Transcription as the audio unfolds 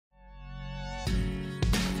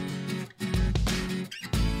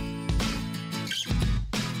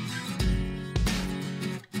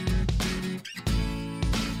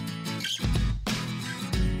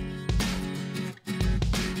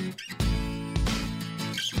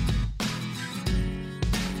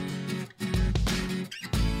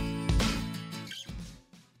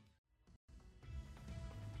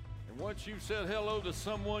Once you've said hello to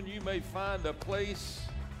someone, you may find a place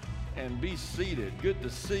and be seated. Good to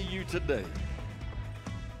see you today.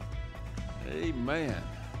 Amen.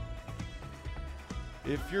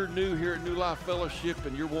 If you're new here at New Life Fellowship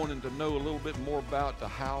and you're wanting to know a little bit more about the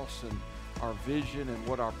house and our vision and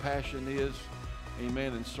what our passion is,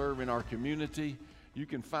 amen, in serving our community, you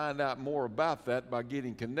can find out more about that by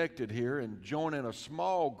getting connected here and joining a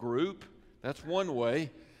small group. That's one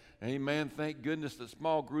way. Amen. Thank goodness that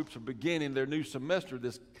small groups are beginning their new semester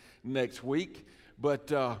this next week.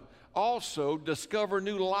 But also, Discover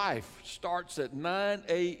New Life starts at 9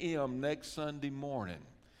 a.m. next Sunday morning.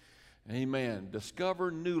 Amen.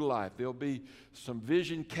 Discover New Life. There'll be some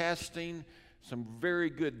vision casting, some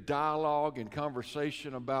very good dialogue and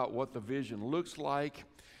conversation about what the vision looks like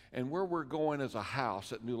and where we're going as a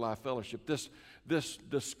house at New Life Fellowship. This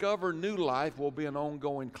Discover New Life will be an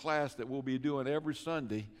ongoing class that we'll be doing every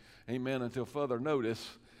Sunday, amen, until further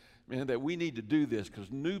notice, man, that we need to do this because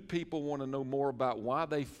new people want to know more about why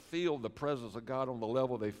they feel the presence of God on the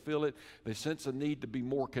level they feel it. They sense a need to be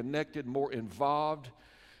more connected, more involved.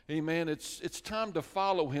 Amen. It's time to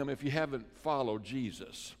follow Him if you haven't followed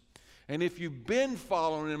Jesus. And if you've been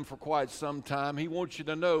following Him for quite some time, He wants you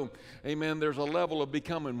to know, amen, there's a level of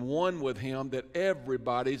becoming one with Him that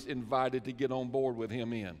everybody's invited to get on board with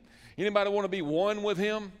Him in. Anybody want to be one with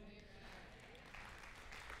Him?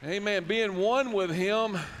 Amen. Being one with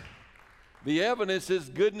Him, the evidence is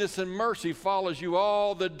goodness and mercy follows you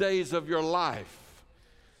all the days of your life.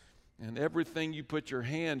 And everything you put your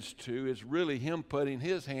hands to is really Him putting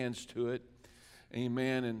His hands to it.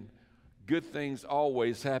 Amen. And good things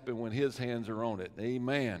always happen when His hands are on it.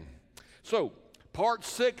 Amen. So, part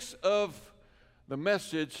 6 of the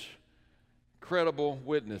message, Credible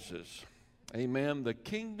Witnesses. Amen. The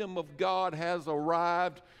kingdom of God has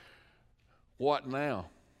arrived. What now?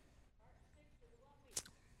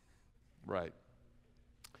 Right.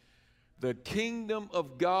 The kingdom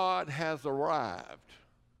of God has arrived.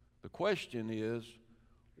 The question is,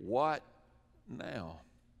 what now?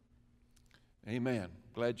 Amen.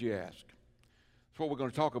 Glad you asked. That's what we're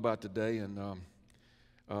going to talk about today. And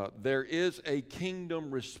there is a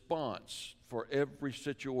kingdom response for every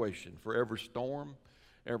situation, for every storm,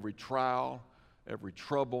 every trial, every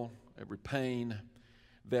trouble, every pain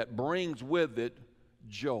that brings with it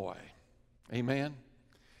joy. Amen.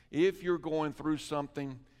 If you're going through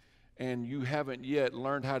something and you haven't yet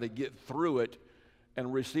learned how to get through it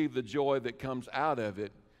and receive the joy that comes out of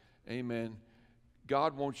it, amen,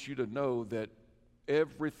 God wants you to know that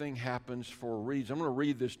everything happens for a reason. I'm going to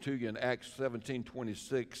read this to you in Acts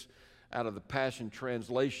 17:26 out of the Passion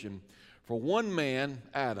Translation. For one man,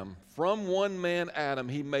 Adam, from one man, Adam,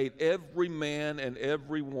 He made every man and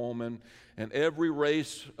every woman and every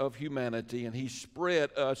race of humanity, and He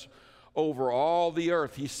spread us over all the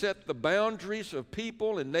earth. He set the boundaries of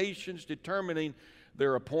people and nations, determining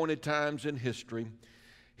their appointed times in history.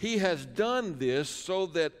 He has done this so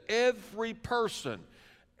that every person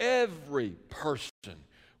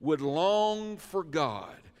would long for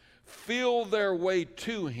God, feel their way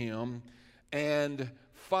to Him, and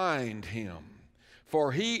find Him.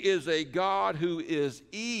 For He is a God who is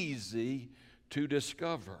easy to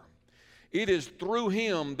discover. It is through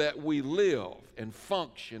Him that we live and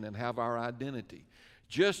function and have our identity.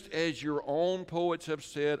 Just as your own poets have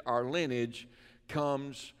said, our lineage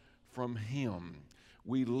comes from Him.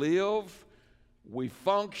 We live, we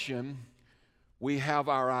function, we have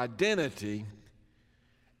our identity,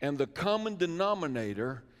 and the common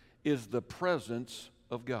denominator is the presence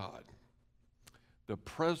of God. The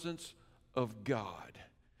presence of God.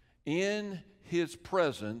 In His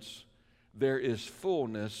presence, there is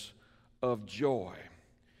fullness of joy.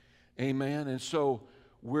 Amen. And so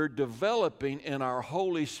we're developing in our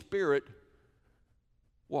Holy Spirit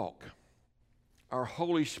walk, our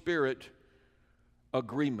Holy Spirit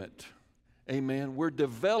agreement. Amen. We're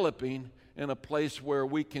developing in a place where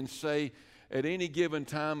we can say at any given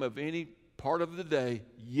time of any part of the day,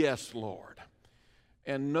 yes, Lord.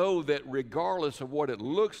 And know that regardless of what it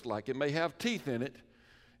looks like, it may have teeth in it,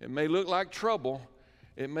 it may look like trouble,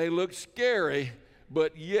 it may look scary,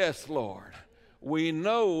 but yes, Lord. We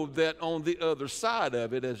know that on the other side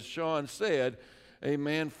of it, as Sean said,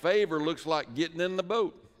 amen, favor looks like getting in the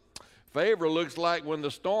boat. Favor looks like when the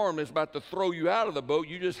storm is about to throw you out of the boat,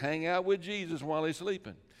 you just hang out with Jesus while He's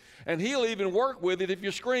sleeping. And He'll even work with it if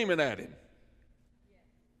you're screaming at Him.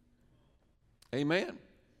 Amen.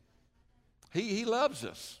 He loves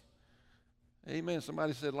us. Amen.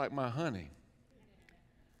 Somebody said, like my honey.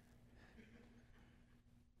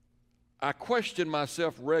 I question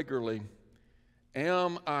myself regularly,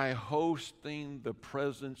 am I hosting the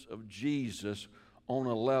presence of Jesus on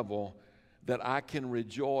a level that I can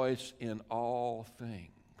rejoice in all things?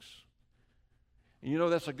 And you know,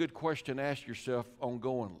 that's a good question to ask yourself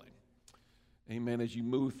ongoingly. Amen. As you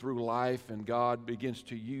move through life and God begins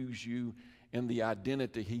to use you in the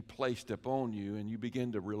identity He placed upon you, and you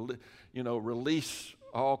begin to release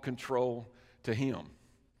all control to Him.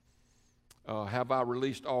 Have I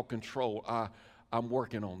released all control? I'm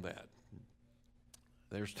working on that.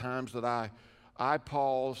 There's times that I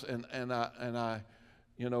pause and I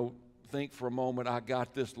think for a moment, I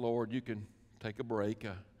got this, Lord. You can take a break.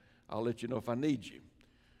 I'll let you know if I need you.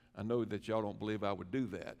 I know that y'all don't believe I would do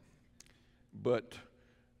that. But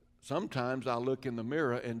sometimes I look in the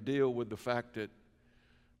mirror and deal with the fact that,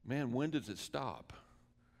 man, when does it stop?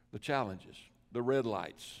 The challenges, the red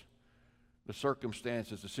lights, the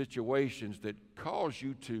circumstances, the situations that cause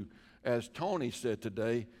you to, as Tony said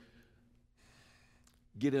today,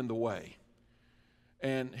 get in the way.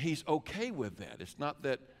 And He's okay with that. It's not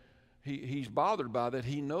that He's bothered by that.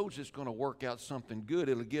 He knows it's going to work out something good.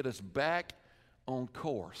 It'll get us back on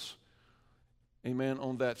course. Amen,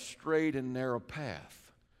 on that straight and narrow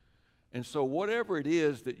path. And so whatever it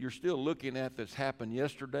is that you're still looking at that's happened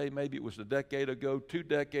yesterday, maybe it was a decade ago, 2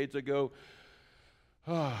 decades ago,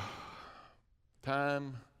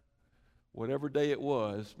 time, whatever day it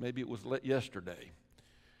was, maybe it was yesterday,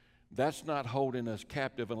 that's not holding us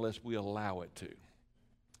captive unless we allow it to.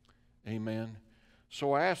 Amen.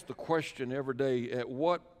 So I ask the question every day, at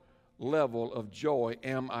what level of joy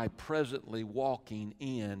am I presently walking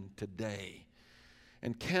in today?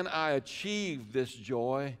 And can I achieve this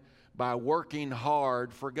joy by working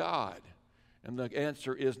hard for God? And the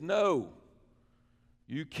answer is no.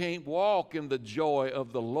 You can't walk in the joy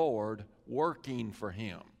of the Lord working for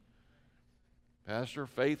Him. Pastor,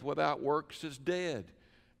 faith without works is dead.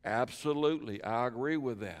 Absolutely, I agree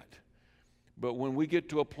with that. But when we get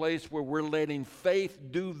to a place where we're letting faith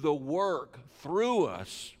do the work through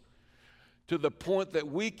us, to the point that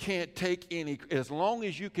we can't take any, as long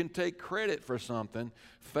as you can take credit for something,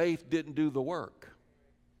 faith didn't do the work.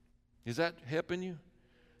 Is that helping you?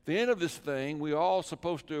 At the end of this thing, we're all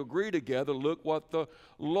supposed to agree together, look what the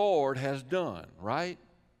Lord has done, right?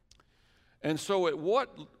 And so at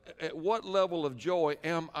what level of joy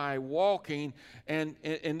am I walking, and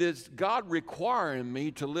is God requiring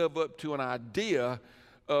me to live up to an idea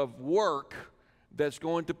of work that's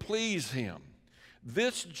going to please Him?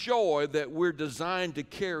 This joy that we're designed to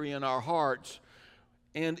carry in our hearts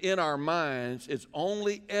and in our minds is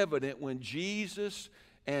only evident when Jesus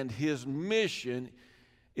and His mission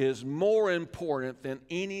is more important than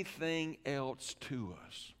anything else to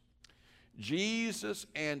us. Jesus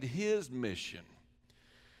and His mission.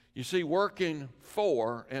 You see, working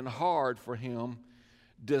for and hard for Him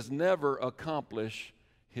does never accomplish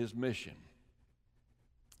His mission.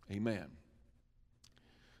 Amen.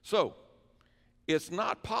 So, it's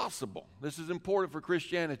not possible. This is important for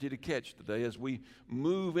Christianity to catch today as we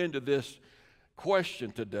move into this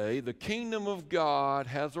question today. The kingdom of God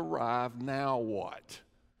has arrived. Now what?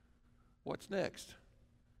 What's next?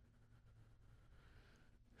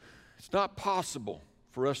 It's not possible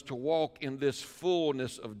for us to walk in this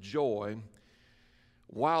fullness of joy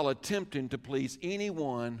while attempting to please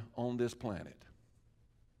anyone on this planet.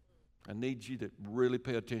 I need you to really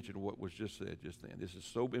pay attention to what was just said just then. This is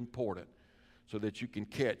so important so that you can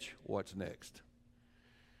catch what's next.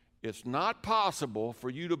 It's not possible for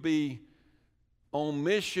you to be on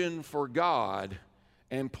mission for God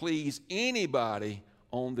and please anybody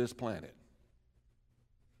on this planet.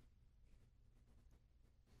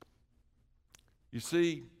 You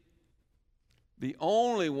see, the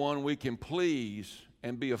only one we can please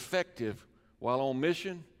and be effective while on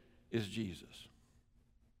mission is Jesus.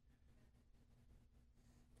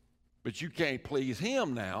 But you can't please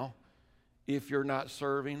Him now if you're not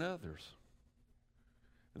serving others.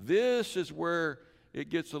 This is where it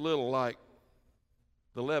gets a little like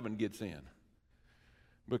the leaven gets in.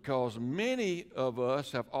 Because many of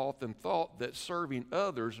us have often thought that serving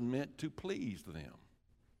others meant to please them.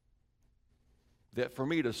 That for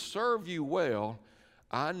me to serve you well,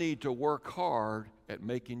 I need to work hard at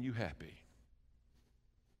making you happy.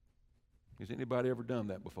 Has anybody ever done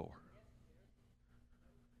that before?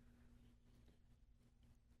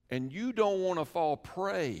 And you don't want to fall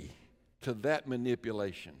prey to that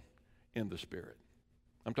manipulation in the spirit.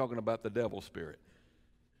 I'm talking about the devil's spirit.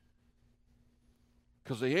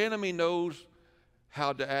 Because the enemy knows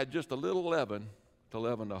how to add just a little leaven to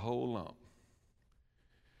leaven the whole lump.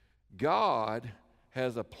 God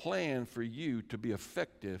has a plan for you to be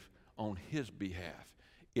effective on His behalf.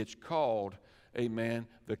 It's called, amen,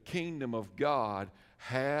 the kingdom of God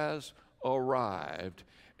has arrived.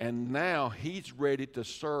 And now he's ready to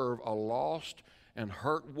serve a lost and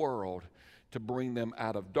hurt world to bring them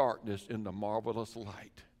out of darkness into marvelous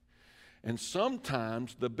light. And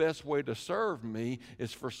sometimes the best way to serve me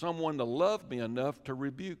is for someone to love me enough to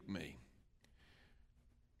rebuke me.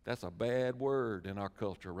 That's a bad word in our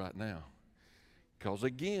culture right now. Because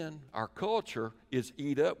again, our culture is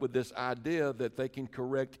eat up with this idea that they can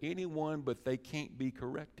correct anyone, but they can't be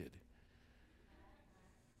corrected.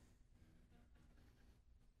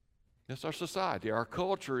 That's our society. Our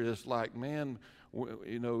culture is like, man,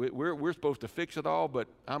 we're supposed to fix it all, but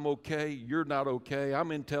I'm okay, you're not okay,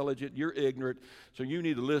 I'm intelligent, you're ignorant, so you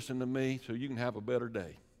need to listen to me so you can have a better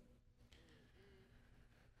day.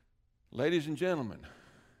 Ladies and gentlemen,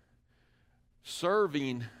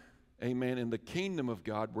 serving, amen, in the kingdom of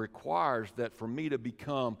God requires that for me to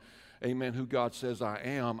become, amen, who God says I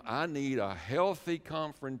am, I need a healthy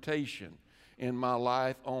confrontation in my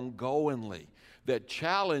life ongoingly that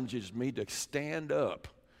challenges me to stand up.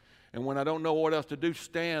 And when I don't know what else to do,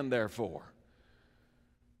 stand there for.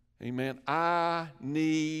 Amen. I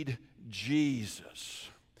need Jesus.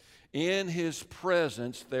 In his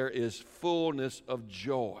presence there is fullness of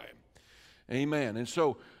joy. Amen. And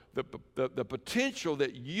so the potential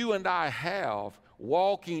that you and I have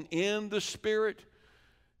walking in the Spirit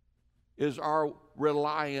is our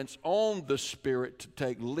reliance on the Spirit to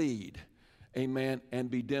take lead. Amen. And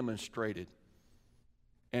be demonstrated.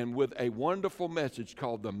 And with a wonderful message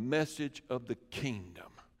called the message of the kingdom.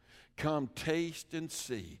 Come taste and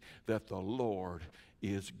see that the Lord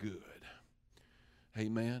is good.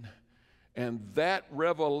 Amen. And that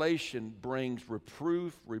revelation brings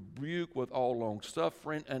reproof, rebuke with all long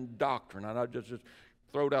suffering and doctrine. And I just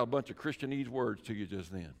throwed out a bunch of Christianese words to you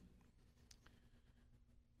just then.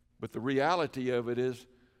 But the reality of it is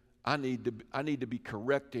I need to be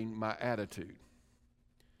correcting my attitude.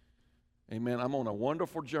 Amen. I'm on a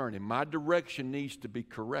wonderful journey. My direction needs to be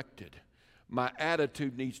corrected. My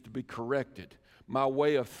attitude needs to be corrected. My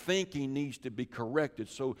way of thinking needs to be corrected.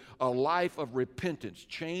 So a life of repentance,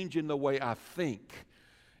 change in the way I think,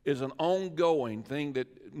 is an ongoing thing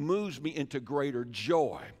that moves me into greater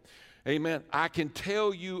joy. Amen. I can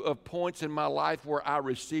tell you of points in my life where I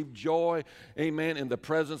received joy, amen, in the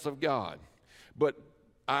presence of God. But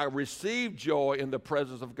I received joy in the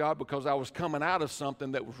presence of God because I was coming out of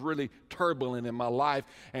something that was really turbulent in my life,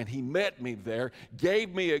 and he met me there,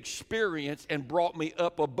 gave me experience, and brought me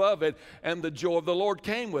up above it, and the joy of the Lord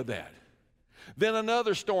came with that. Then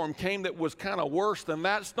another storm came that was kind of worse than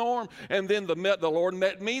that storm, and then the Lord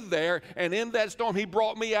met me there, and in that storm he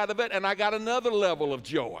brought me out of it, and I got another level of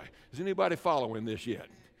joy. Is anybody following this yet?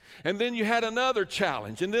 And then you had another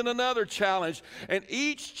challenge, and then another challenge. And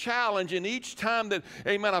each challenge and each time that,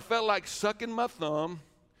 amen, I felt like sucking my thumb.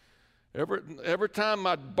 Every time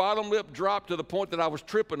my bottom lip dropped to the point that I was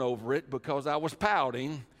tripping over it because I was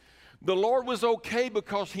pouting, the Lord was okay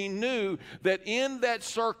because he knew that in that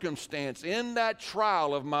circumstance, in that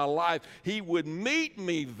trial of my life, he would meet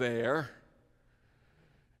me there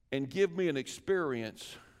and give me an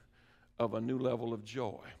experience of a new level of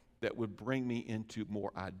joy that would bring me into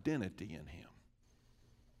more identity in him.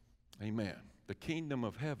 Amen. The kingdom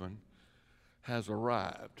of heaven has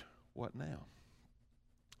arrived. What now?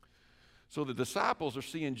 So the disciples are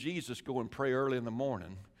seeing Jesus go and pray early in the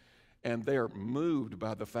morning, and they're moved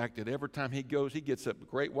by the fact that every time he goes, he gets up a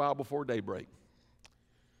great while before daybreak.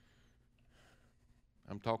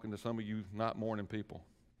 I'm talking to some of you not morning people.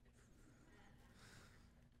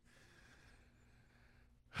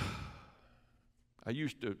 I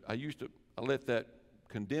let that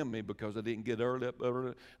condemn me because I didn't get early up.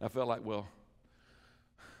 I felt like, well,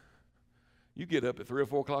 you get up at 3 or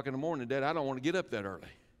 4 o'clock in the morning, Dad. I don't want to get up that early.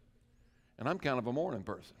 And I'm kind of a morning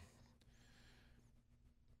person.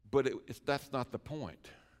 But that's not the point.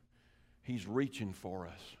 He's reaching for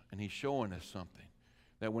us, and he's showing us something.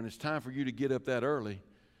 That when it's time for you to get up that early,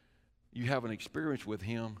 you have an experience with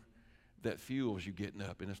him that fuels you getting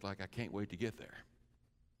up. And it's like, I can't wait to get there.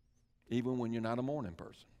 Even when you're not a morning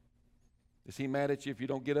person. Is he mad at you if you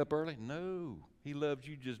don't get up early? No. He loves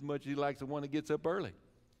you just as much as he likes the one that gets up early.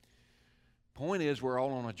 Point is, we're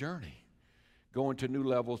all on a journey, going to new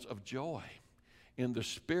levels of joy in the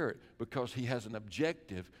Spirit, because he has an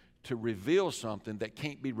objective to reveal something that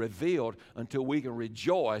can't be revealed until we can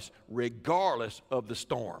rejoice regardless of the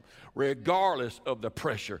storm, regardless of the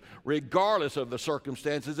pressure, regardless of the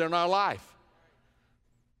circumstances in our life.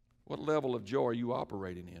 What level of joy are you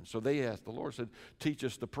operating in? So they asked, the Lord said, teach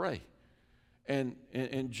us to pray. And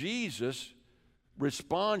Jesus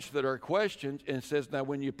responds to their questions and says, now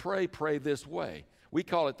when you pray, pray this way. We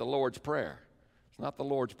call it the Lord's Prayer. It's not the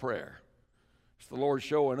Lord's Prayer. It's the Lord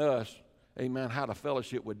showing us amen, how to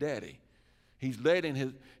fellowship with Daddy. He's letting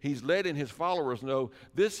his followers know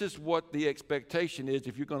this is what the expectation is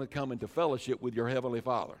if you're going to come into fellowship with your Heavenly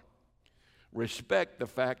Father. Respect the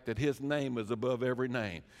fact that his name is above every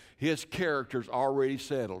name. His character's already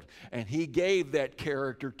settled, and he gave that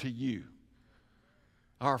character to you.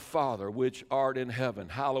 Our Father, which art in heaven,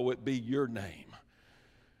 hallowed be your name.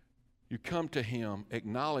 You come to him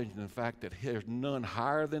acknowledging the fact that there's none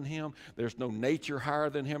higher than him. There's no nature higher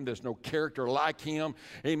than him. There's no character like him.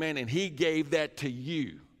 Amen. And he gave that to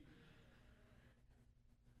you.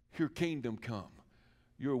 Your kingdom come.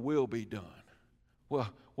 Your will be done. Well,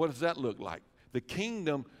 what does that look like? The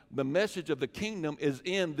kingdom, the message of the kingdom is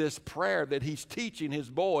in this prayer that he's teaching his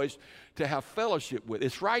boys to have fellowship with.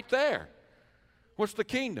 It's right there. What's the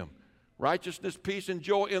kingdom? Righteousness, peace, and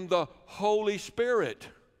joy in the Holy Spirit.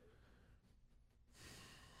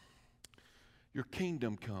 Your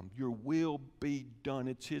kingdom come, your will be done.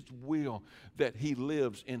 It's his will that he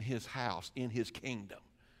lives in his house, in his kingdom.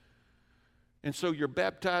 And so you're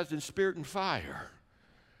baptized in spirit and fire.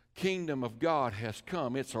 Kingdom of God has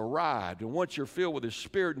come. It's arrived. And once you're filled with his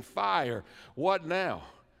spirit and fire, what now?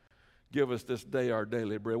 Give us this day our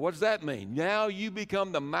daily bread. What does that mean? Now you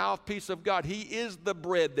become the mouthpiece of God. He is the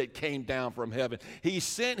bread that came down from heaven. He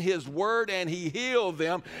sent his word and he healed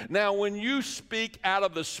them. Now when you speak out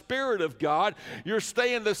of the Spirit of God, you're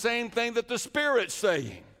saying the same thing that the Spirit's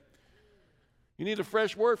saying. You need a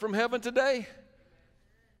fresh word from heaven today?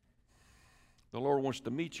 The Lord wants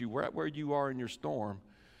to meet you right where you are in your storm.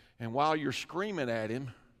 And while you're screaming at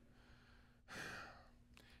him,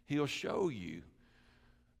 he'll show you.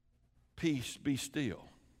 Peace, be still.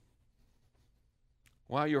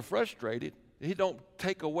 While you're frustrated, he don't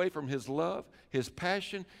take away from his love, his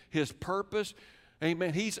passion, his purpose.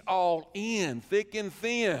 Amen. He's all in, thick and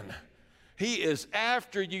thin. He is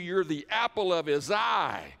after you. You're the apple of his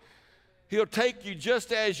eye. He'll take you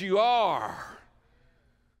just as you are.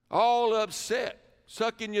 All upset,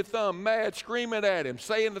 sucking your thumb, mad, screaming at him,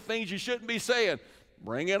 saying the things you shouldn't be saying.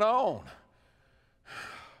 Bring it on.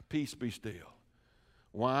 Peace, be still.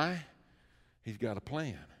 Why? He's got a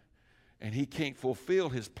plan, and he can't fulfill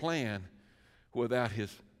his plan without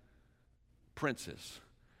his princess,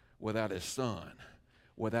 without his son,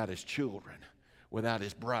 without his children, without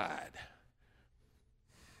his bride.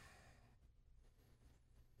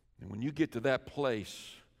 And when you get to that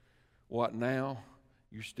place, what now?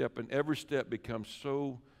 You step in, every step becomes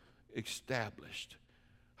so established.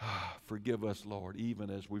 Forgive us, Lord,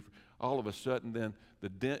 even as we've all of a sudden then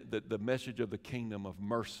the message of the kingdom of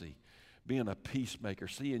mercy, being a peacemaker,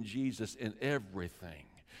 seeing Jesus in everything,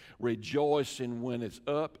 rejoicing when it's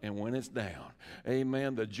up and when it's down.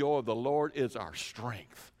 Amen. The joy of the Lord is our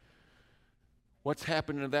strength. What's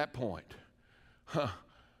happening at that point?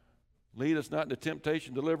 Lead us not into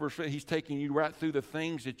temptation, deliver us. He's taking you right through the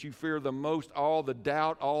things that you fear the most, all the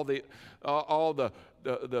doubt, all the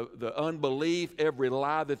unbelief, every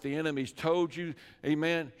lie that the enemy's told you.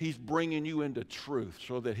 Amen. He's bringing you into truth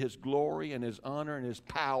so that his glory and his honor and his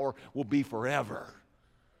power will be forever.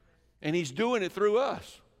 And he's doing it through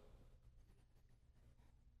us.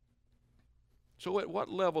 So at what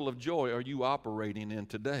level of joy are you operating in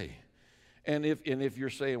today? And if you're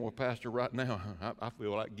saying, well, Pastor, right now, I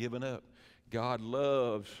feel like giving up. God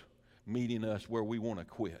loves meeting us where we want to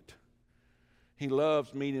quit. He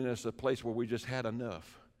loves meeting us at a place where we just had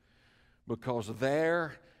enough. Because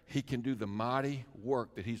there, he can do the mighty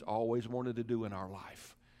work that he's always wanted to do in our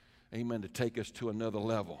life. Amen, to take us to another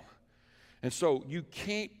level. And so you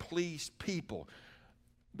can't please people.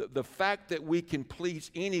 The fact that we can please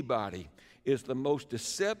anybody is the most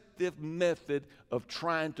deceptive method of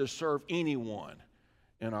trying to serve anyone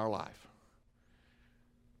in our life.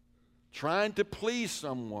 Trying to please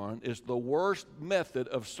someone is the worst method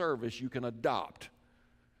of service you can adopt,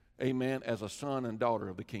 amen, as a son and daughter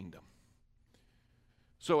of the kingdom.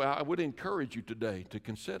 So I would encourage you today to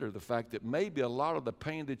consider the fact that maybe a lot of the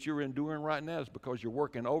pain that you're enduring right now is because you're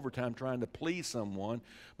working overtime trying to please someone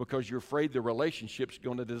because you're afraid the relationship's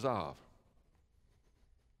going to dissolve.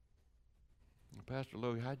 Pastor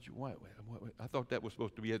Lowe, I thought that was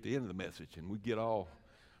supposed to be at the end of the message and we get all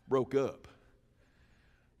broke up.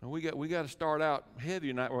 Now we got to start out heavy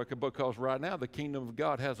tonight because right now the kingdom of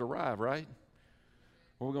God has arrived, right?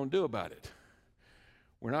 What are we going to do about it?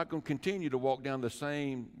 We're not going to continue to walk down the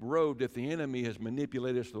same road that the enemy has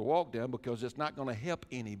manipulated us to walk down because it's not going to help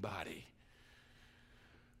anybody.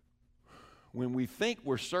 When we think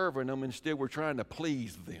we're serving them, instead we're trying to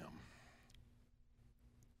please them.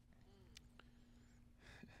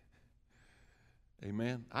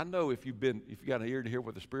 Amen. I know if you got an ear to hear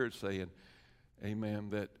what the Spirit's saying,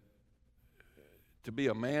 amen, that to be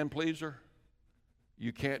a man pleaser,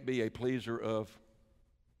 you can't be a pleaser of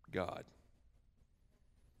God.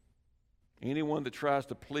 Anyone that tries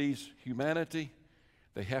to please humanity,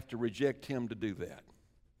 they have to reject him to do that.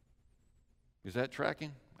 Is that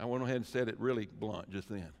tracking? I went ahead and said it really blunt just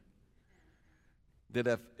then.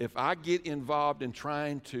 That if I get involved in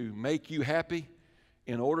trying to make you happy,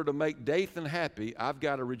 in order to make Dathan happy, I've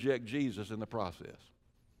got to reject Jesus in the process.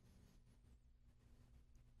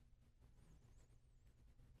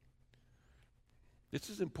 This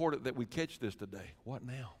is important that we catch this today. What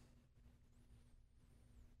now?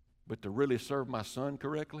 But to really serve my son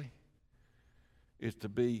correctly is to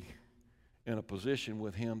be in a position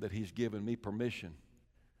with him that he's given me permission,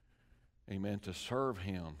 amen, to serve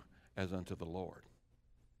him as unto the Lord.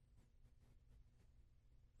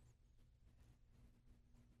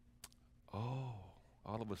 Oh,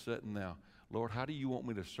 all of a sudden now, Lord, how do you want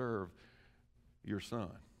me to serve your son?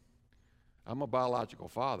 I'm a biological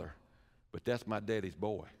father, but that's my daddy's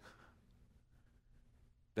boy.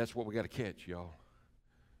 That's what we got to catch, y'all.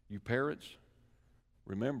 You parents,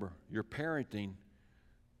 remember, you're parenting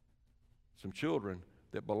some children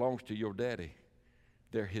that belongs to your daddy.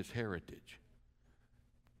 They're his heritage.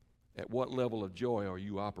 At what level of joy are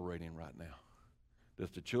you operating right now? Does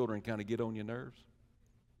the children kind of get on your nerves?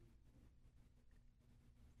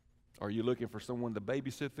 Are you looking for someone to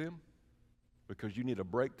babysit them because you need a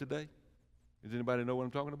break today? Does anybody know what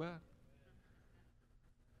I'm talking about?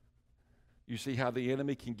 You see how the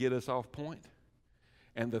enemy can get us off point?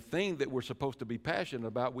 And the thing that we're supposed to be passionate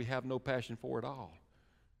about, we have no passion for at all.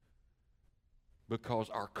 Because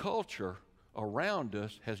our culture around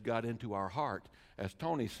us has got into our heart, as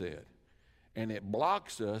Tony said. And it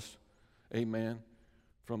blocks us, amen,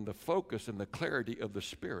 from the focus and the clarity of the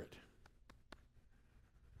Spirit.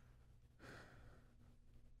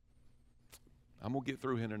 I'm going to get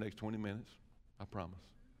through here in the next 20 minutes. I promise.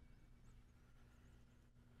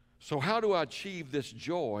 So how do I achieve this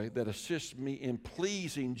joy that assists me in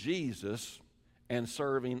pleasing Jesus and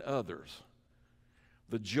serving others?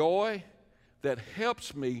 The joy that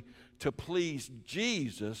helps me to please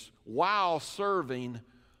Jesus while serving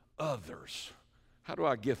others. How do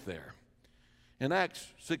I get there? In Acts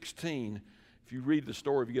 16, if you read the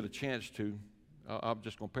story, if you get a chance to, I'm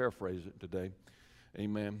just going to paraphrase it today.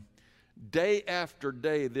 Amen. Day after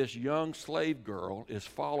day, this young slave girl is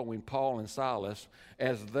following Paul and Silas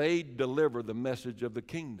as they deliver the message of the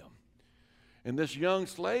kingdom. And this young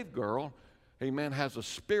slave girl, amen, has a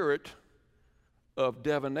spirit of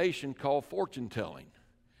divination called fortune telling.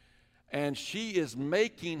 And she is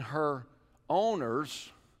making her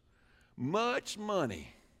owners much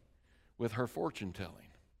money with her fortune telling.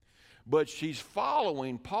 But she's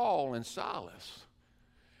following Paul and Silas.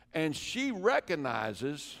 And she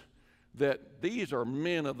recognizes that these are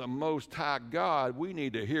men of the Most High God. We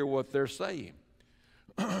need to hear what they're saying.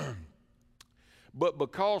 But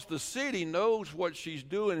because the city knows what she's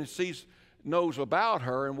doing and knows about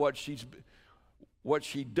her and what she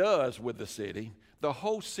does with the city, the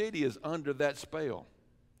whole city is under that spell.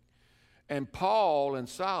 And Paul and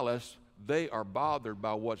Silas, they are bothered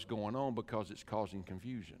by what's going on because it's causing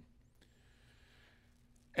confusion.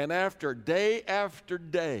 And after day,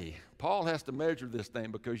 Paul has to measure this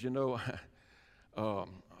thing because, I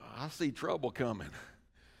see trouble coming.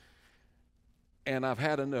 And I've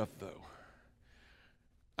had enough, though.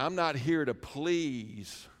 I'm not here to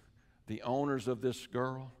please the owners of this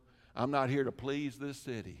girl. I'm not here to please this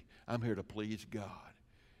city. I'm here to please God.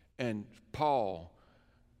 And Paul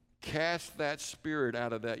cast that spirit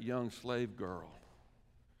out of that young slave girl.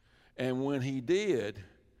 And when he did,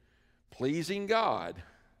 pleasing God,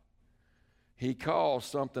 he caused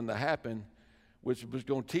something to happen which was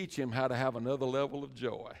going to teach him how to have another level of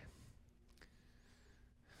joy.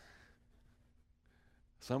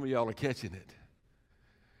 Some of y'all are catching it.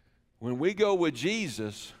 When we go with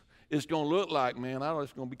Jesus, it's going to look like, man, I know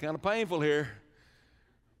it's going to be kind of painful here.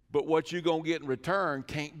 But what you're going to get in return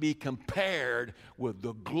can't be compared with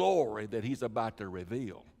the glory that he's about to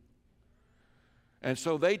reveal. And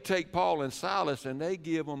so they take Paul and Silas and they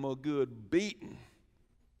give them a good beating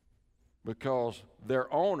because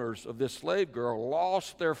their owners of this slave girl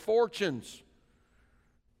lost their fortunes.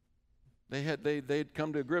 They'd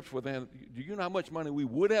come to grips with them. Do you know how much money we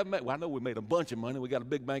would have made? Well, I know we made a bunch of money. We got a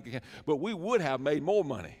big bank account. But we would have made more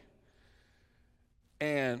money.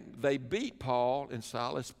 And they beat Paul and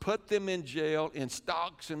Silas, put them in jail in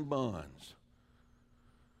stocks and bonds.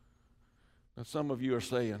 Now, some of you are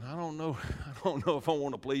saying, I don't know if I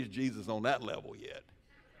want to please Jesus on that level yet.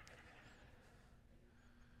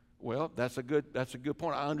 Well, that's a good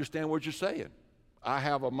point. I understand what you're saying. I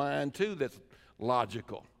have a mind too that's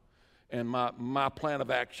logical. And my plan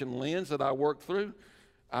of action lens that I work through,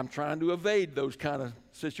 I'm trying to evade those kind of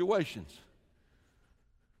situations.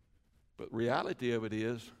 But reality of it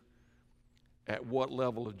is, at what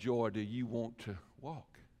level of joy do you want to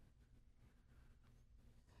walk?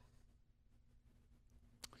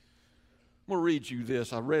 I'm going to read you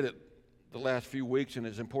this. I read it the last few weeks, and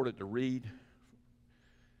it's important to read.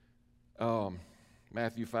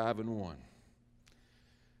 Matthew 5:1.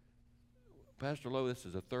 Pastor Lowe, this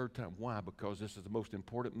is the third time. Why? Because this is the most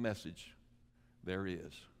important message there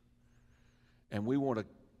is. And we want to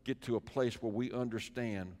get to a place where we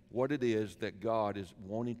understand what it is that God is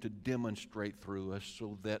wanting to demonstrate through us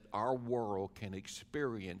so that our world can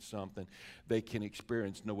experience something they can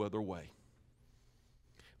experience no other way.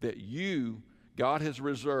 That God has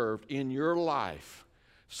reserved in your life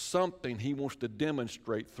something He wants to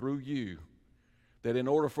demonstrate through you, that in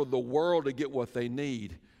order for the world to get what they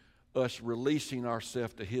need, us releasing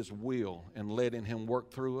ourselves to His will and letting Him work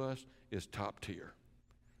through us is top tier.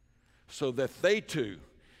 So that they too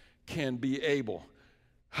can be able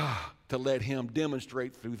to let Him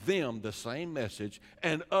demonstrate through them the same message,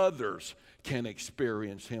 and others can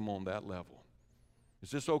experience Him on that level.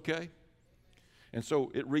 Is this okay? And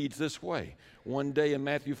so it reads this way. One day in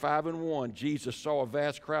Matthew 5:1, Jesus saw a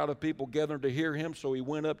vast crowd of people gathered to hear Him, so He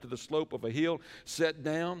went up to the slope of a hill, sat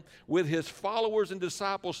down, with His followers and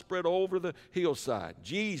disciples spread over the hillside.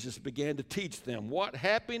 Jesus began to teach them, what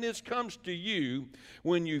happiness comes to you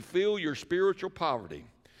when you feel your spiritual poverty,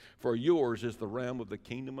 for yours is the realm of the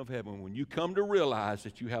kingdom of heaven. When you come to realize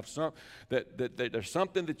that you have that there's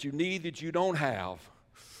something that you need that you don't have,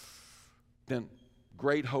 then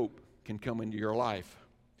great hope can come into your life.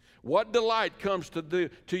 What delight comes to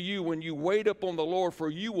you when you wait upon the Lord, for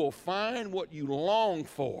you will find what you long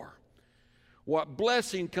for. What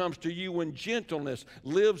blessing comes to you when gentleness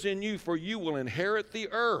lives in you, for you will inherit the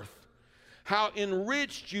earth. How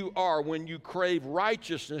enriched you are when you crave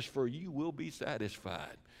righteousness, for you will be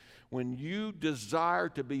satisfied. When you desire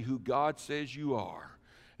to be who God says you are,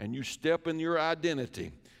 and you step in your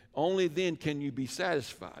identity, only then can you be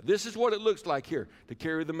satisfied. This is what it looks like here to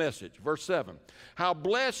carry the message. Verse 7. How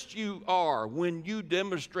blessed you are when you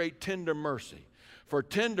demonstrate tender mercy, for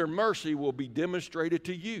tender mercy will be demonstrated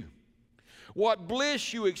to you. What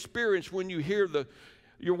bliss you experience when you hear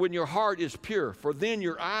when your heart is pure, for then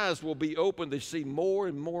your eyes will be open to see more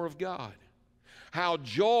and more of God. How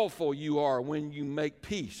joyful you are when you make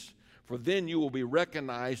peace, for then you will be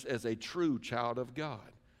recognized as a true child of God.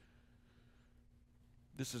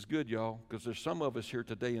 This is good, y'all, because there's some of us here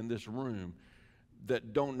today in this room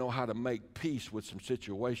that don't know how to make peace with some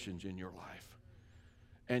situations in your life.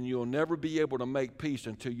 And you'll never be able to make peace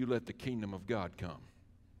until you let the kingdom of God come.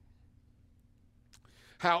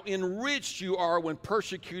 How enriched you are when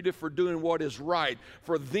persecuted for doing what is right,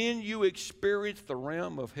 for then you experience the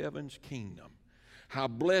realm of heaven's kingdom. How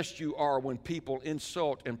blessed you are when people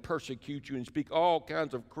insult and persecute you and speak all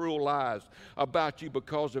kinds of cruel lies about you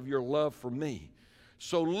because of your love for me.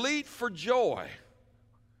 So leap for joy.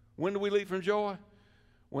 When do we leap from joy?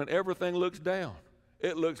 When everything looks down.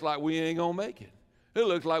 It looks like we ain't going to make it. It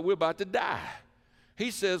looks like we're about to die. He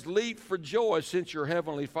says, leap for joy, since your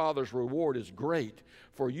heavenly Father's reward is great,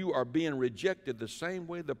 for you are being rejected the same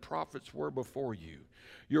way the prophets were before you.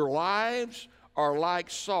 Your lives are like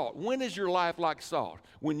salt. When is your life like salt?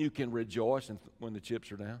 When you can rejoice and when the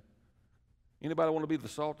chips are down. Anybody want to be the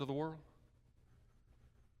salt of the world?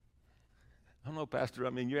 I don't know, Pastor.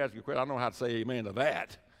 I mean, you're asking a question. I don't know how to say amen to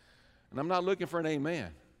that. And I'm not looking for an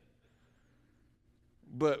amen.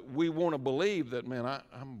 But we want to believe that, man, I'm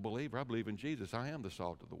a believer. I believe in Jesus. I am the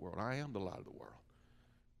salt of the world. I am the light of the world.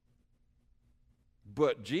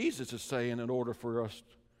 But Jesus is saying in order for us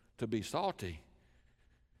to be salty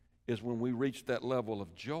is when we reach that level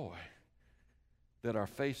of joy that our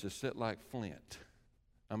faces sit like flint.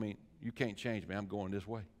 I mean, you can't change me. I'm going this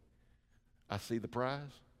way. I see the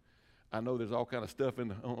prize. I know there's all kind of stuff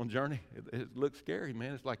on journey. It looks scary,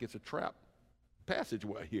 man. It's like it's a trap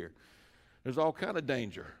passageway here. There's all kind of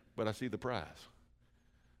danger, but I see the prize.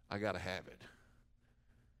 I got to have it.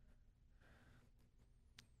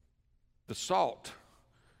 The salt,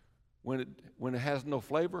 when it has no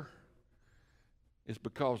flavor, is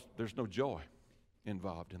because there's no joy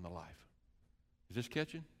involved in the life. Is this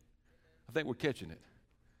catching? I think we're catching it.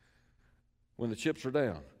 When the chips are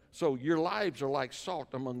down. So your lives are like salt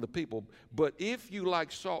among the people. But if you,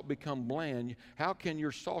 like salt, become bland, how can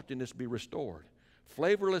your saltiness be restored?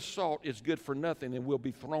 Flavorless salt is good for nothing and will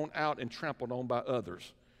be thrown out and trampled on by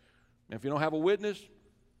others. And if you don't have a witness,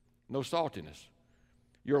 no saltiness.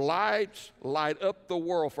 Your lights light up the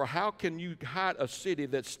world, for how can you hide a city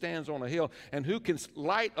that stands on a hill? And who can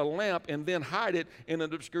light a lamp and then hide it in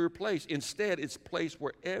an obscure place? Instead, it's a place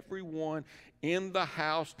where everyone in the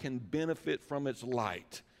house can benefit from its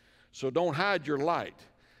light. So don't hide your light.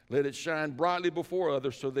 Let it shine brightly before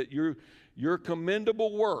others so that your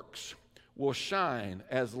commendable works will shine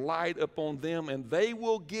as light upon them, and they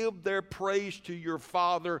will give their praise to your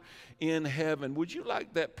Father in heaven. Would you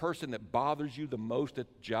like that person that bothers you the most at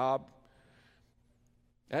the job,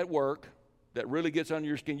 at work, that really gets under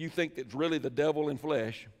your skin, you think that's really the devil in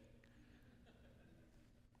flesh,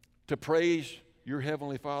 to praise your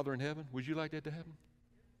Heavenly Father in heaven? Would you like that to happen?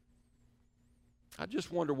 I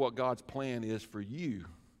just wonder what God's plan is for you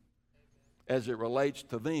as it relates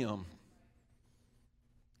to them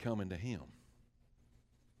coming to Him.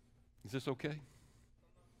 Is this okay?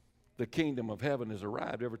 The kingdom of heaven has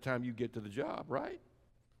arrived every time you get to the job, right?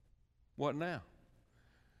 What now?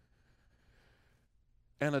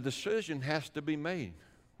 And a decision has to be made.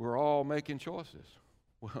 We're all making choices.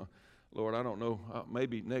 Well, Lord, I don't know.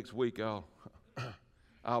 Maybe next week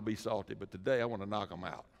I'll be salty, but today I want to knock them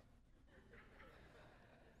out.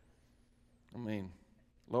 I mean,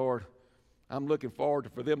 Lord, I'm looking forward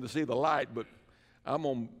for them to see the light, but I'm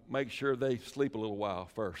going to make sure they sleep a little while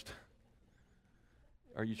first.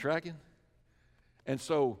 Are you tracking? And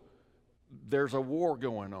so there's a war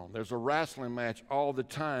going on. There's a wrestling match all the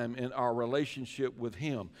time in our relationship with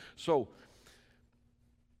Him. So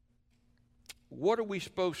what are we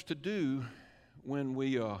supposed to do when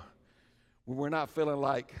we're not feeling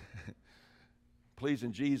like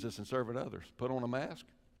pleasing Jesus and serving others? Put on a mask?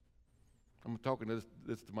 I'm talking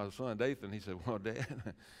this to my son, Dathan. He said, well, Dad,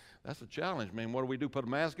 that's a challenge, man. What do we do? Put a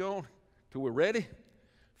mask on till we're ready?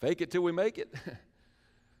 Fake it till we make it?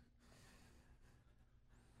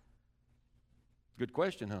 Good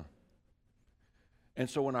question, huh? And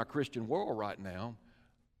so in our Christian world right now,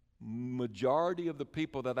 majority of the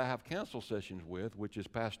people that I have counsel sessions with, which is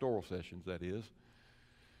pastoral sessions, that is,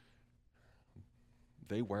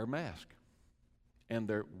 they wear masks. And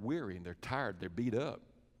they're weary, and they're tired, they're beat up.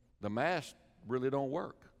 The mask really don't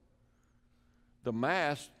work. The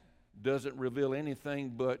mask doesn't reveal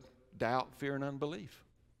anything but doubt, fear, and unbelief.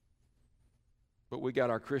 But we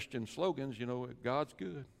got our Christian slogans, you know, God's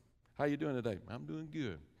good. How you doing today? I'm doing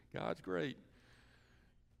good. God's great.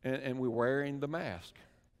 And we're wearing the mask.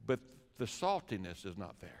 But the saltiness is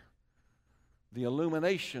not there. The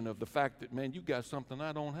illumination of the fact that, man, you got something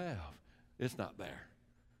I don't have, it's not there.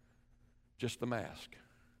 Just the mask.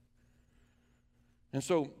 And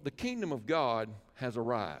so the kingdom of God has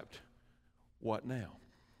arrived. What now?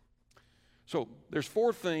 So there's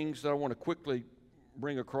 4 things that I want to quickly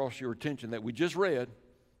bring across your attention that we just read.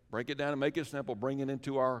 Break it down and make it simple. Bring it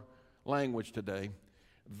into our language today.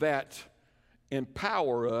 That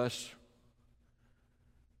empower us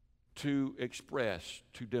to express,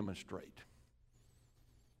 to demonstrate.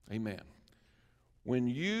 Amen. When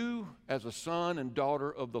you, as a son and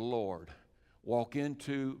daughter of the Lord, walk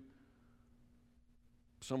into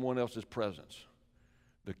someone else's presence,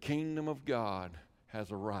 the kingdom of God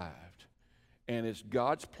has arrived. And it's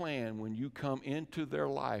God's plan when you come into their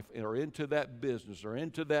life or into that business or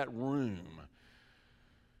into that room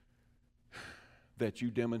that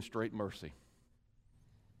you demonstrate mercy.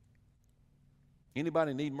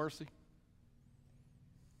 Anybody need mercy?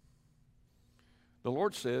 The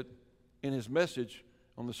Lord said in His message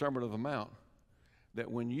on the Sermon on the Mount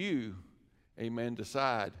that when you, amen,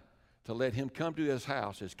 decide to let Him come to His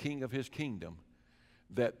house as King of His kingdom,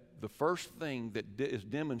 that the first thing that is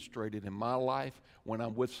demonstrated in my life when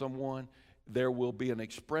I'm with someone, there will be an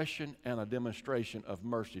expression and a demonstration of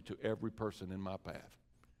mercy to every person in my path.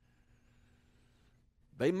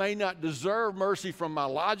 They may not deserve mercy from my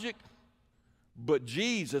logic, but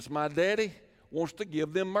Jesus, my daddy, wants to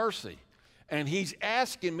give them mercy. And He's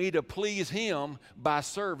asking me to please Him by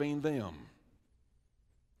serving them.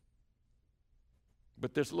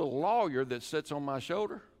 But this little lawyer that sits on my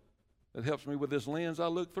shoulder, that helps me with this lens I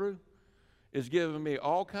look through, is giving me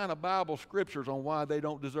all kind of Bible scriptures on why they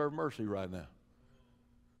don't deserve mercy right now.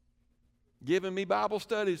 Giving me Bible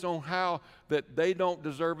studies on how that they don't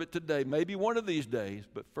deserve it today. Maybe one of these days,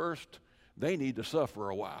 but first they need to suffer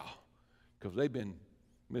a while because they've been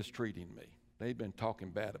mistreating me. They've been talking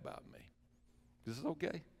bad about me. This is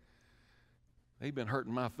okay. They've been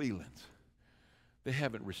hurting my feelings. They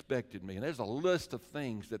haven't respected me. And there's a list of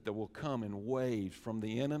things that will come in waves from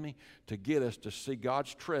the enemy to get us to see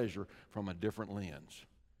God's treasure from a different lens.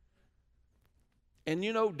 And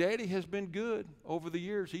you know, Daddy has been good over the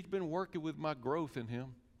years. He's been working with my growth in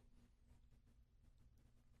Him.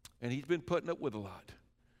 And He's been putting up with a lot.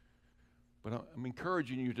 But I'm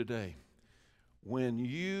encouraging you today. When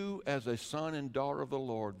you, as a son and daughter of the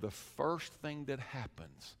Lord, the first thing that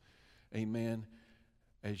happens, amen,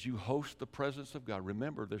 as you host the presence of God,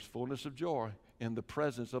 remember there's fullness of joy in the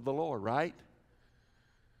presence of the Lord, right?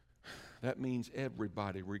 That means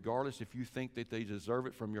everybody, regardless if you think that they deserve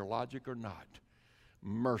it from your logic or not,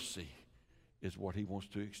 mercy is what he wants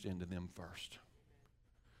to extend to them first.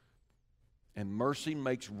 And mercy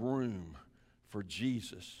makes room for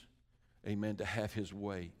Jesus, amen, to have his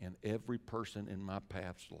way in every person in my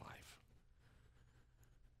path's life.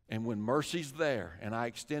 And when mercy's there and I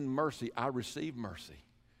extend mercy, I receive mercy.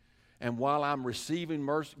 And while I'm receiving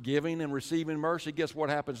mercy, giving and receiving mercy, guess what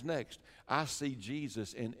happens next? I see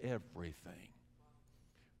Jesus in everything,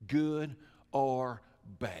 good or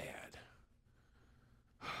bad.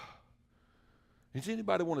 Does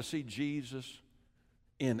anybody want to see Jesus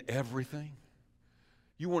in everything?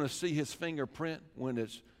 You want to see his fingerprint when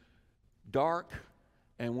it's dark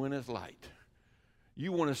and when it's light.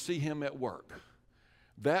 You want to see him at work.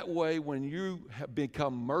 That way, when you have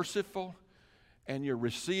become merciful and you're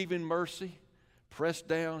receiving mercy, pressed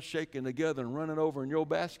down, shaken together, and running over in your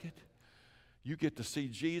basket, you get to see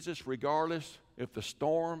Jesus regardless if the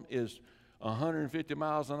storm is 150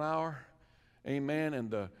 miles an hour, amen,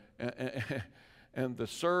 and the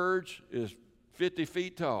surge is 50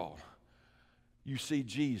 feet tall. You see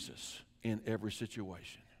Jesus in every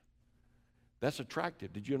situation. That's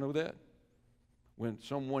attractive. Did you know that? When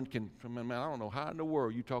someone can, man, I don't know how in the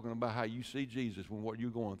world you're talking about how you see Jesus when what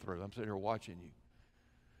you're going through. I'm sitting here watching you.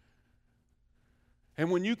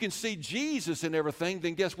 And when you can see Jesus in everything,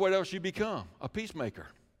 then guess what else you become? A peacemaker.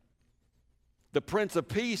 The Prince of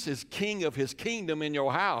Peace is king of his kingdom in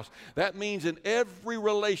your house. That means in every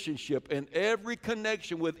relationship and every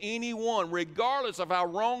connection with anyone, regardless of how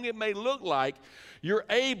wrong it may look like, you're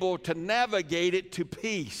able to navigate it to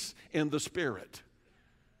peace in the Spirit.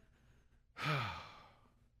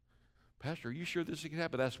 Pastor, are you sure this can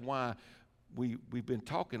happen? That's why we've been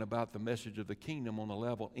talking about the message of the kingdom on the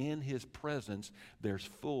level. In his presence, there's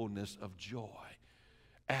fullness of joy.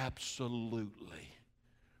 Absolutely.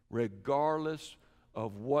 Regardless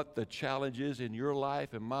of what the challenge is in your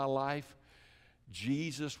life and my life,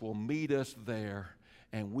 Jesus will meet us there,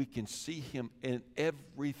 and we can see him in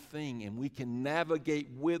everything, and we can navigate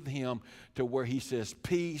with him to where he says,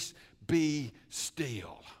 peace, be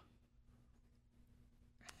still.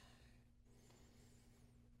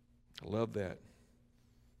 I love that,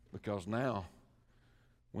 because now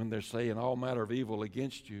when they're saying all manner of evil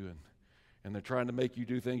against you and they're trying to make you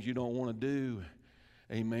do things you don't want to do,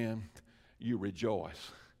 amen, you rejoice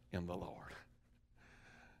in the Lord.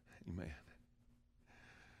 Amen.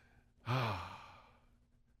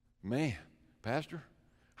 Man, Pastor,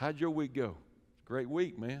 how'd your week go? Great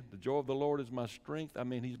week, man. The joy of the Lord is my strength. I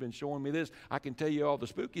mean, he's been showing me this. I can tell you all the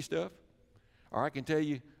spooky stuff, or I can tell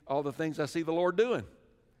you all the things I see the Lord doing.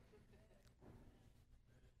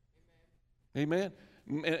 Amen.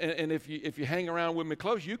 And if you hang around with me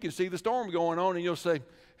close, you can see the storm going on, and you'll say,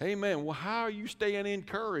 hey, man, well, how are you staying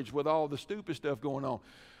encouraged with all the stupid stuff going on?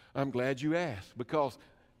 I'm glad you asked, because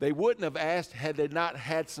they wouldn't have asked had they not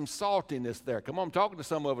had some saltiness there. Come on, I'm talking to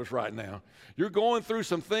some of us right now. You're going through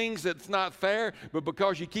some things that's not fair, but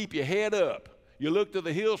because you keep your head up, you look to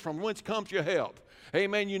the hills from whence comes your help.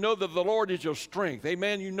 Amen. You know that the Lord is your strength.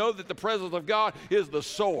 Amen. You know that the presence of God is the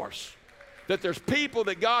source. That there's people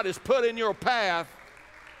that God has put in your path,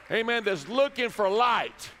 amen, that's looking for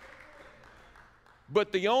light.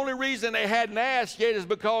 But the only reason they hadn't asked yet is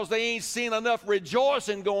because they ain't seen enough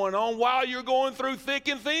rejoicing going on while you're going through thick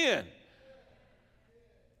and thin.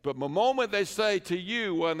 But the moment they say to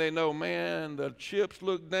you, when they know, man, the chips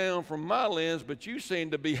look down from my lens, but you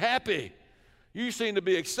seem to be happy. You seem to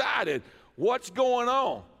be excited. What's going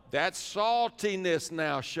on? That saltiness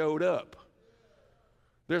now showed up.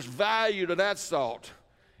 There's value to that salt.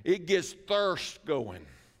 It gets thirst going.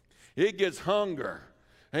 It gets hunger.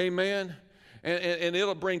 Amen. And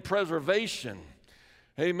it'll bring preservation.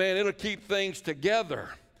 Amen. It'll keep things together.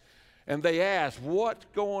 And they ask, what's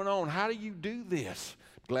going on? How do you do this?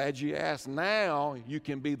 Glad you asked. Now you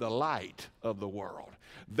can be the light of the world.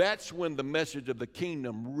 That's when the message of the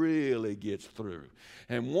kingdom really gets through.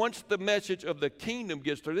 And once the message of the kingdom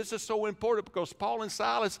gets through, this is so important because Paul and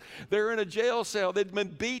Silas, they're in a jail cell. They've been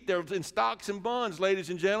beat. They're in stocks and bonds, ladies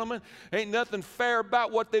and gentlemen. Ain't nothing fair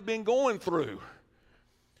about what they've been going through.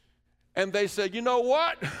 And they said, you know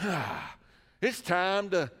what? It's time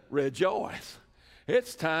to rejoice.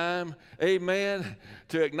 It's time, amen,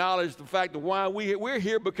 to acknowledge the fact that why we're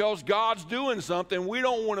here because God's doing something. We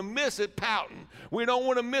don't want to miss it pouting. We don't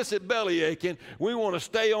want to miss it belly aching. We want to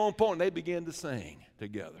stay on point. And they began to sing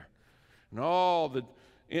together. And all the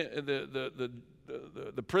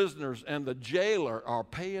prisoners and the jailer are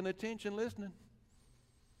paying attention, listening.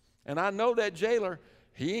 And I know that jailer,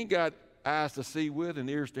 he ain't got eyes to see with and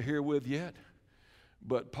ears to hear with yet.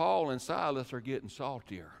 But Paul and Silas are getting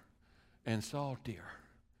saltier and saltier.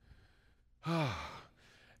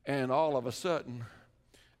 And all of a sudden,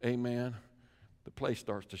 amen, the place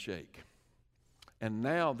starts to shake. And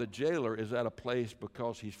now the jailer is at a place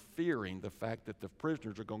because he's fearing the fact that the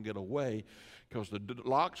prisoners are going to get away because the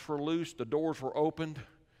locks were loose, the doors were opened,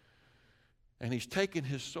 and he's taking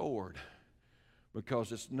his sword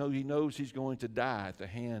because he knows he's going to die at the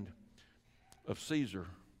hand of Caesar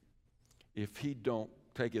if he don't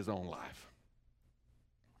take his own life.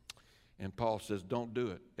 And Paul says, don't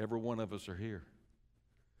do it. Every one of us are here.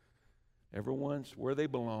 Everyone's where they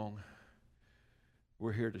belong.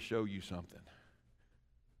 We're here to show you something.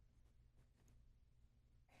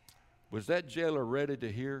 Was that jailer ready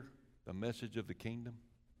to hear the message of the kingdom?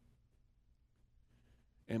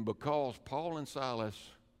 And because Paul and Silas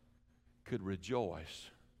could rejoice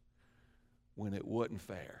when it wasn't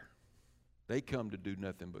fair, they come to do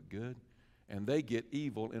nothing but good, and they get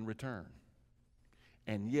evil in return.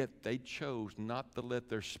 And yet they chose not to let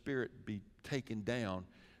their spirit be taken down.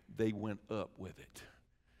 They went up with it,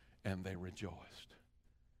 and they rejoiced.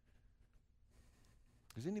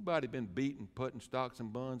 Has anybody been beaten, put in stocks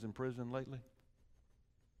and buns in prison lately?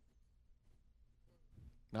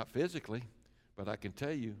 Not physically, but I can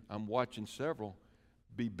tell you, I'm watching several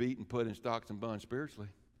be beaten, put in stocks and buns spiritually.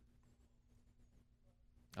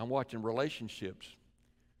 I'm watching relationships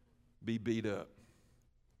be beat up,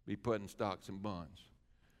 be put in stocks and buns.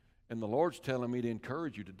 And the Lord's telling me to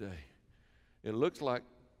encourage you today. It looks like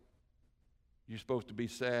you're supposed to be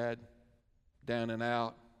sad, down and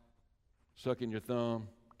out, sucking your thumb,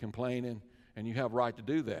 complaining, and you have a right to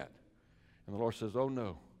do that. And the Lord says, oh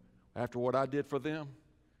no, after what I did for them,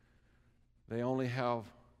 they only have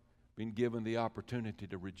been given the opportunity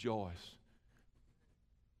to rejoice.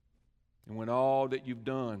 And when all that you've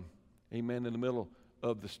done, amen, in the middle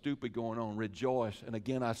of the stupid going on, rejoice. And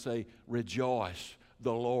again I say, rejoice,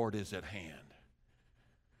 the Lord is at hand.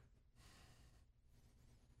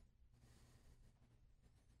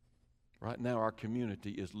 Right now our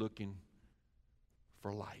community is looking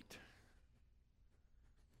for light.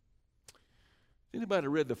 Anybody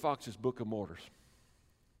read the Fox's Book of Martyrs?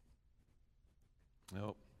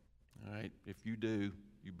 Nope. All right, if you do,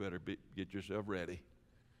 you better get yourself ready.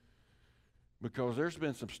 Because there's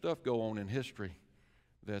been some stuff go on in history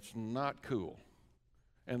that's not cool.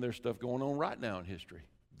 And there's stuff going on right now in history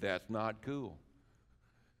that's not cool.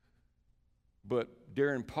 But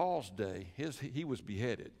during Paul's day, he was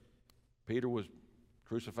beheaded. Peter was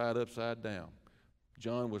crucified upside down.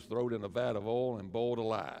 John was thrown in a vat of oil and boiled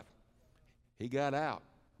alive. He got out.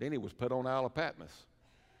 Then he was put on Isle of Patmos.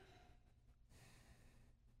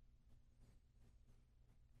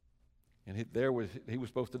 And he was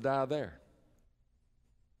supposed to die there.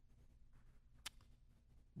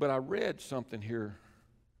 But I read something here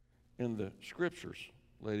in the scriptures,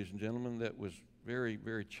 ladies and gentlemen, that was very,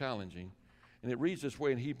 very challenging. And it reads this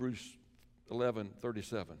way in Hebrews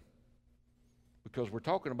 11:37. Because we're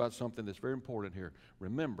talking about something that's very important here.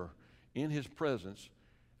 Remember, in his presence,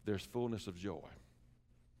 there's fullness of joy.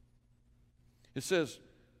 It says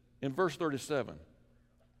in verse 37,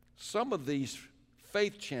 some of these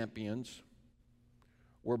faith champions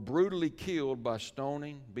were brutally killed by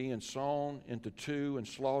stoning, being sawn into two and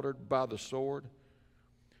slaughtered by the sword.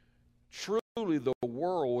 Truly, the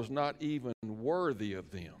world was not even worthy of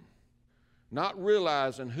them. Not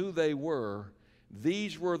realizing who they were,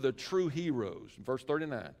 these were the true heroes. Verse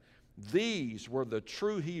 39, these were the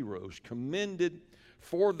true heroes commended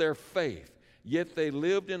for their faith, yet they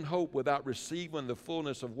lived in hope without receiving the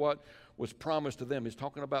fullness of what was promised to them. He's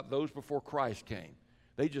talking about those before Christ came.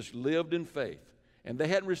 They just lived in faith, and they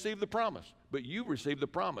hadn't received the promise, but you received the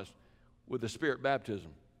promise with the Spirit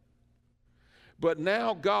baptism. But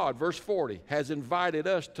now God, verse 40, has invited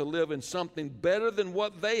us to live in something better than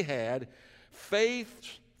what they had,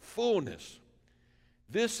 faith's fullness.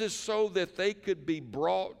 This is so that they could be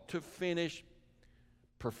brought to finish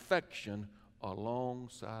perfection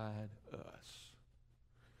alongside us.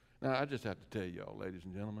 Now, I just have to tell y'all, ladies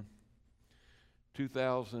and gentlemen,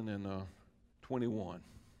 2021.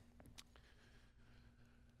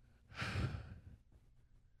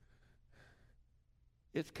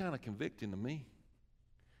 It's kind of convicting to me,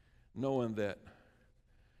 knowing that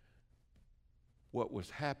what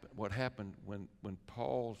happened when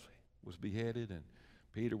Paul was beheaded and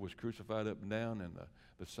Peter was crucified up and down, and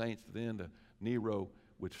the saints then, Nero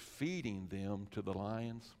was feeding them to the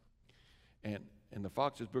lions. And in the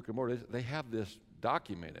Fox's Book of Mormon, they have this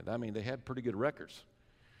documented. I mean, they had pretty good records.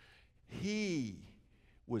 He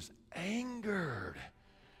was angered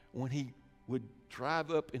when he would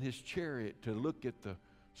drive up in his chariot to look at the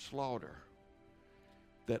slaughter,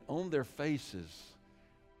 that on their faces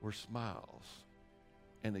were smiles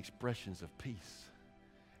and expressions of peace,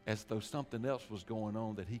 as though something else was going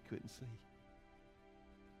on that he couldn't see.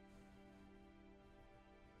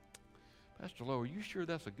 Pastor Lowe, are you sure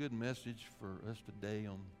that's a good message for us today?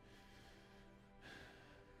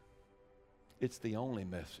 It's the only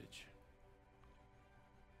message.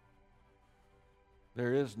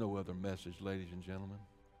 There is no other message, ladies and gentlemen.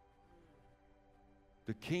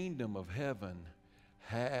 The kingdom of heaven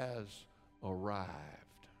has arrived.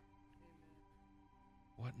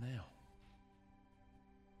 What now?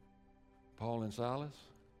 Paul and Silas?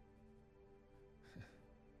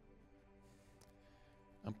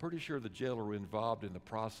 I'm pretty sure the jailer was involved in the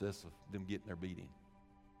process of them getting their beating.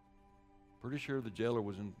 Pretty sure the jailer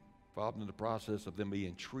was involved in the process of them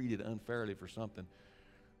being treated unfairly for something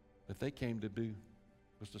that they came to do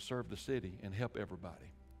was to serve the city and help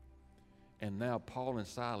everybody. And now Paul and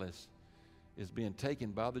Silas is being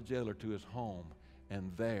taken by the jailer to his home,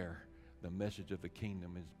 and there the message of the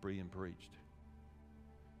kingdom is being preached.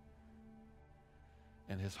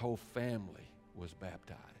 And his whole family was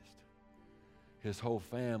baptized. His whole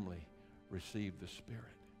family received the Spirit.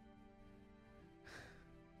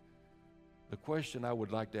 The question I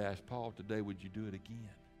would like to ask Paul today, would you do it again?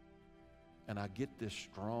 And I get this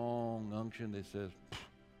strong unction that says,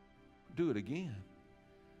 do it again.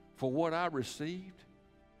 For what I received,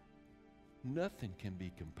 nothing can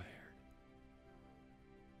be compared.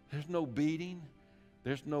 There's no beating.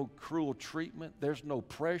 There's no cruel treatment. There's no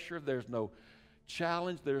pressure. There's no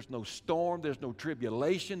challenge. There's no storm. There's no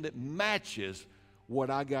tribulation that matches what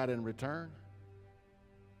I got in return.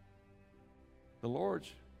 The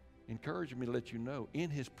Lord's encouraging me to let you know, in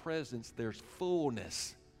His presence there's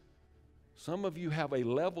fullness. Some of you have a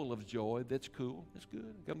level of joy that's cool. That's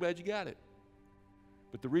good. I'm glad you got it.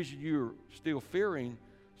 But the reason you're still fearing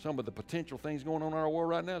some of the potential things going on in our world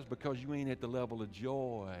right now is because you ain't at the level of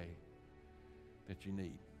joy that you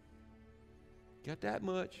need. Got that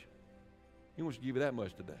much? He wants to give you that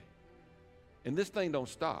much today. And this thing don't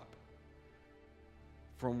stop.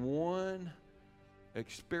 From one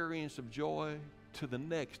experience of joy to the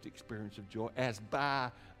next experience of joy, as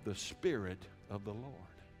by the Spirit of the Lord.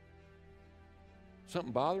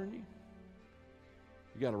 Something bothering you?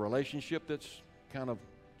 You got a relationship that's kind of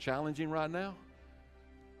challenging right now?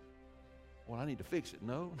 Well, I need to fix it.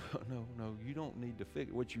 No, you don't need to fix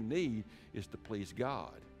it. What you need is to please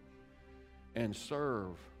God and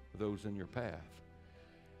serve those in your path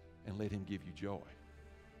and let Him give you joy.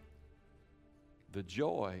 The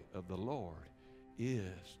joy of the Lord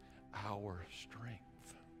is our strength.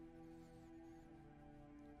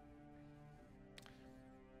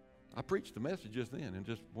 I preached the message just then in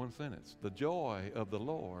just one sentence. The joy of the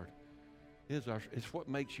Lord is it's what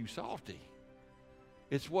makes you salty.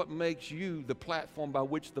 It's what makes you the platform by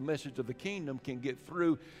which the message of the kingdom can get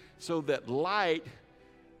through, so that light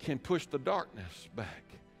can push the darkness back,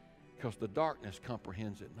 because the darkness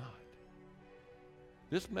comprehends it not.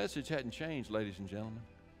 This message hadn't changed, ladies and gentlemen.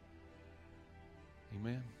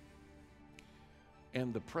 Amen.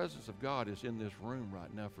 And the presence of God is in this room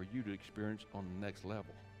right now for you to experience on the next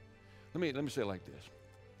level. Let me say it like this.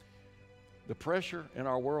 The pressure in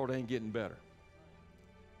our world ain't getting better.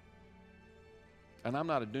 And I'm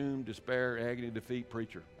not a doom, despair, agony, defeat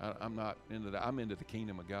preacher. I'm not into that. I'm into the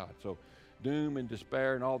kingdom of God. So doom and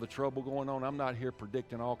despair and all the trouble going on, I'm not here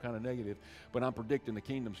predicting all kind of negative, but I'm predicting the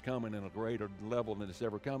kingdom's coming in a greater level than it's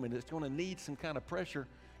ever come. And it's going to need some kind of pressure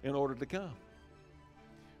in order to come.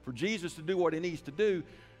 For Jesus to do what He needs to do,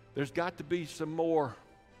 there's got to be some more,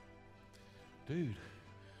 dude,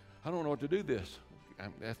 I don't know what to do this.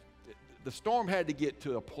 The storm had to get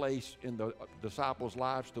to a place in the disciples'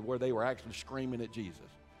 lives to where they were actually screaming at Jesus.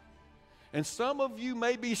 And some of you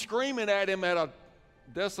may be screaming at Him at a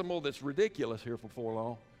decimal that's ridiculous here before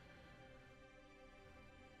long,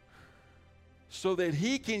 so that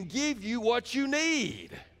He can give you what you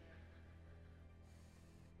need.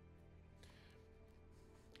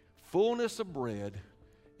 Fullness of bread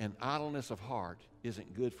and idleness of heart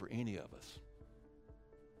isn't good for any of us.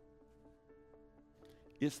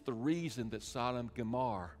 It's the reason that Sodom and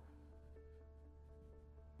Gomorrah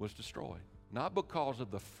was destroyed. Not because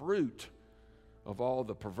of the fruit of all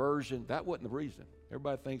the perversion. That wasn't the reason.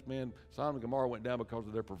 Everybody thinks, man, Sodom and Gomorrah went down because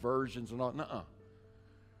of their perversions and all. Nuh-uh.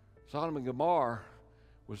 Sodom and Gomorrah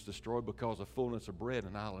was destroyed because of fullness of bread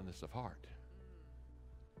and idleness of heart.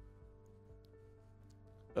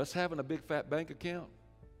 Us having a big fat bank account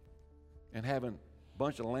and having a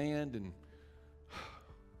bunch of land and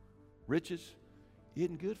riches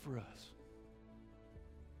isn't good for us.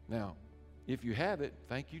 Now, if you have it,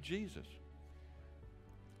 thank you, Jesus.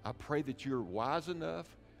 I pray that you're wise enough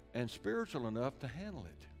and spiritual enough to handle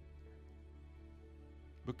it.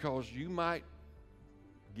 Because you might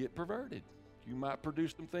get perverted. You might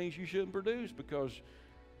produce some things you shouldn't produce because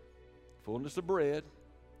fullness of bread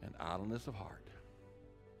and idleness of heart.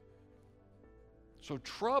 So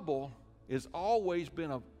trouble has always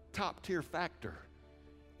been a top tier factor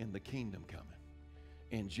in the kingdom coming,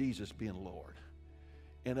 in Jesus being Lord,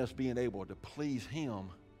 and us being able to please Him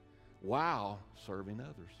while serving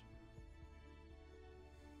others.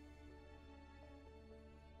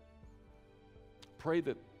 Pray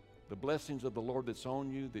that the blessings of the Lord that's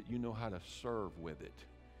on you, that you know how to serve with it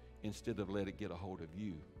instead of let it get a hold of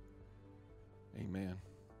you. Amen.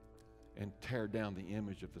 And tear down the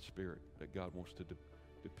image of the Spirit that God wants to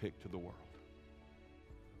depict to the world.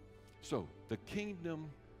 So, the kingdom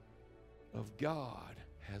of God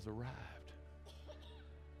has arrived.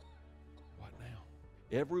 What now?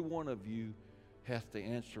 Every one of you has to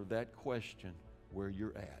answer that question where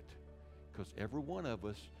you're at, because every one of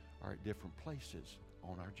us are at different places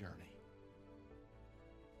on our journey.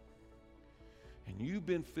 And you've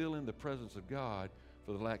been feeling the presence of God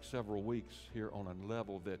for the last several weeks here on a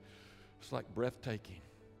level that it's like breathtaking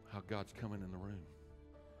how God's coming in the room.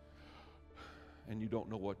 And you don't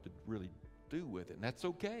know what to really do with it. And that's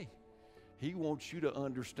okay. He wants you to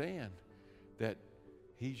understand that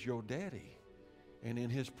He's your daddy. And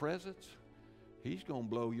in His presence, He's going to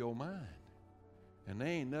blow your mind. And there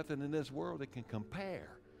ain't nothing in this world that can compare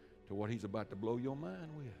to what He's about to blow your mind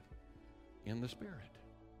with in the Spirit.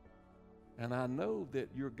 And I know that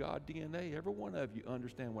your God DNA, every one of you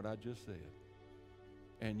understand what I just said.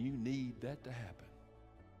 And you need that to happen.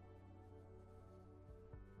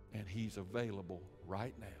 And He's available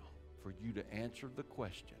right now for you to answer the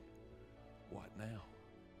question, what now?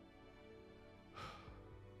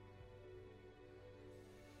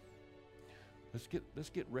 Let's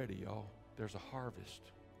get ready, y'all. There's a harvest.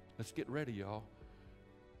 Let's get ready, y'all.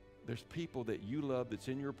 There's people that you love that's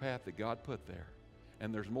in your path that God put there.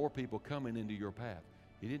 And there's more people coming into your path.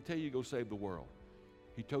 He didn't tell you to go save the world.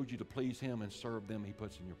 He told you to please Him and serve them He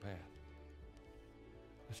puts in your path.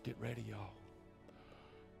 Let's get ready, y'all.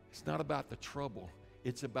 It's not about the trouble.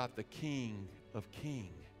 It's about the King of Kings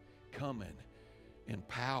coming in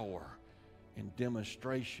power, in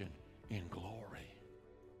demonstration, in glory.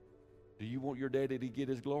 Do you want your daddy to get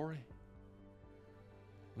his glory?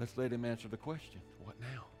 Let's let him answer the question. What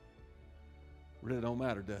now? Really don't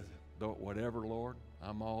matter, does it? Whatever, Lord,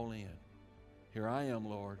 I'm all in. Here I am,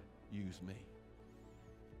 Lord. Use me.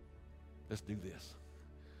 Let's do this.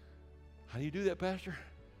 How do you do that, Pastor?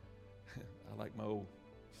 I like my old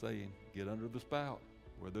saying, get under the spout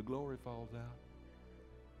where the glory falls out.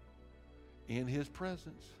 In His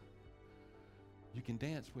presence, you can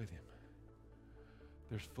dance with Him.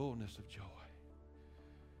 There's fullness of joy.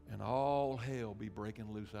 And all hell be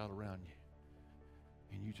breaking loose out around you.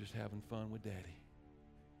 And you just having fun with Daddy.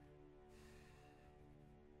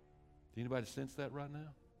 Does anybody sense that right now?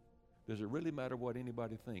 Does it really matter what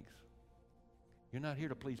anybody thinks? You're not here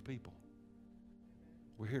to please people.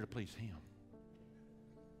 We're here to please Him.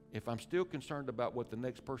 If I'm still concerned about what the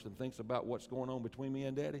next person thinks about what's going on between me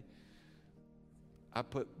and Daddy, I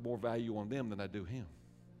put more value on them than I do Him.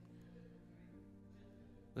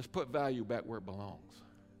 Let's put value back where it belongs.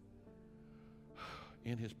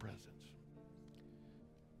 In His presence.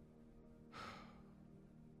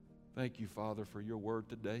 Thank you, Father, for your word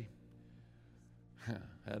today. I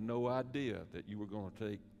had no idea that you were going to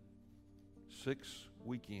take 6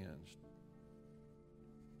 weekends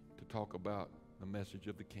to talk about the message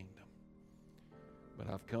of the kingdom. But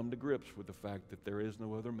I've come to grips with the fact that there is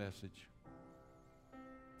no other message.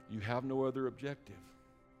 You have no other objective.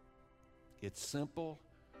 It's simple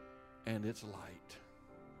and it's light.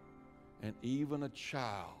 And even a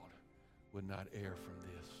child would not err from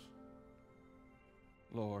this.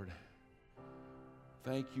 Lord,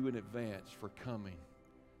 thank you in advance for coming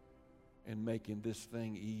and making this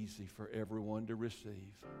thing easy for everyone to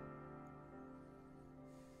receive.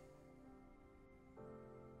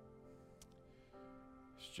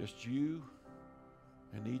 It's just you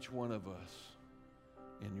and each one of us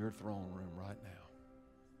in your throne room right now.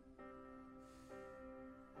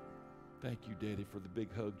 Thank you, Daddy, for the big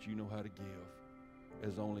hugs you know how to give,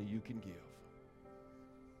 as only you can give.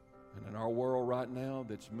 And in our world right now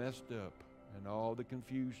that's messed up and all the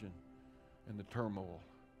confusion and the turmoil,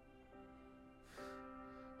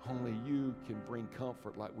 Only you can bring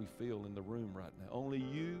comfort like we feel in the room right now. Only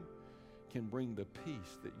you can bring the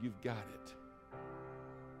peace that you've got it.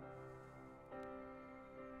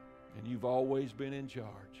 And you've always been in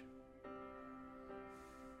charge.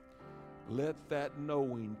 Let that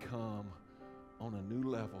knowing come on a new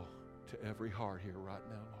level to every heart here right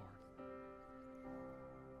now, Lord.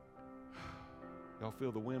 Y'all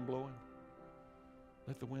feel the wind blowing?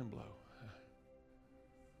 Let the wind blow.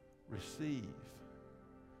 Receive.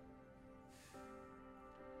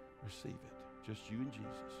 Receive it. Just you and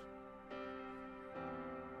Jesus.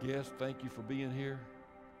 Yes, thank you for being here.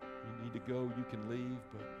 You need to go, you can leave,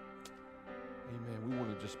 but amen. We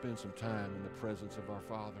want to just spend some time in the presence of our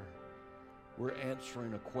Father. We're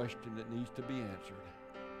answering a question that needs to be answered.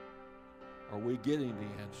 Are we getting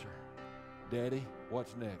the answer? Daddy,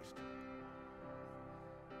 what's next?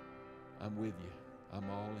 I'm with you. I'm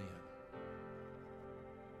all in.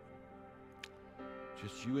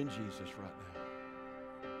 Just you and Jesus right now.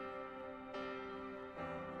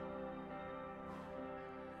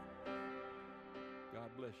 God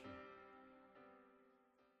bless you.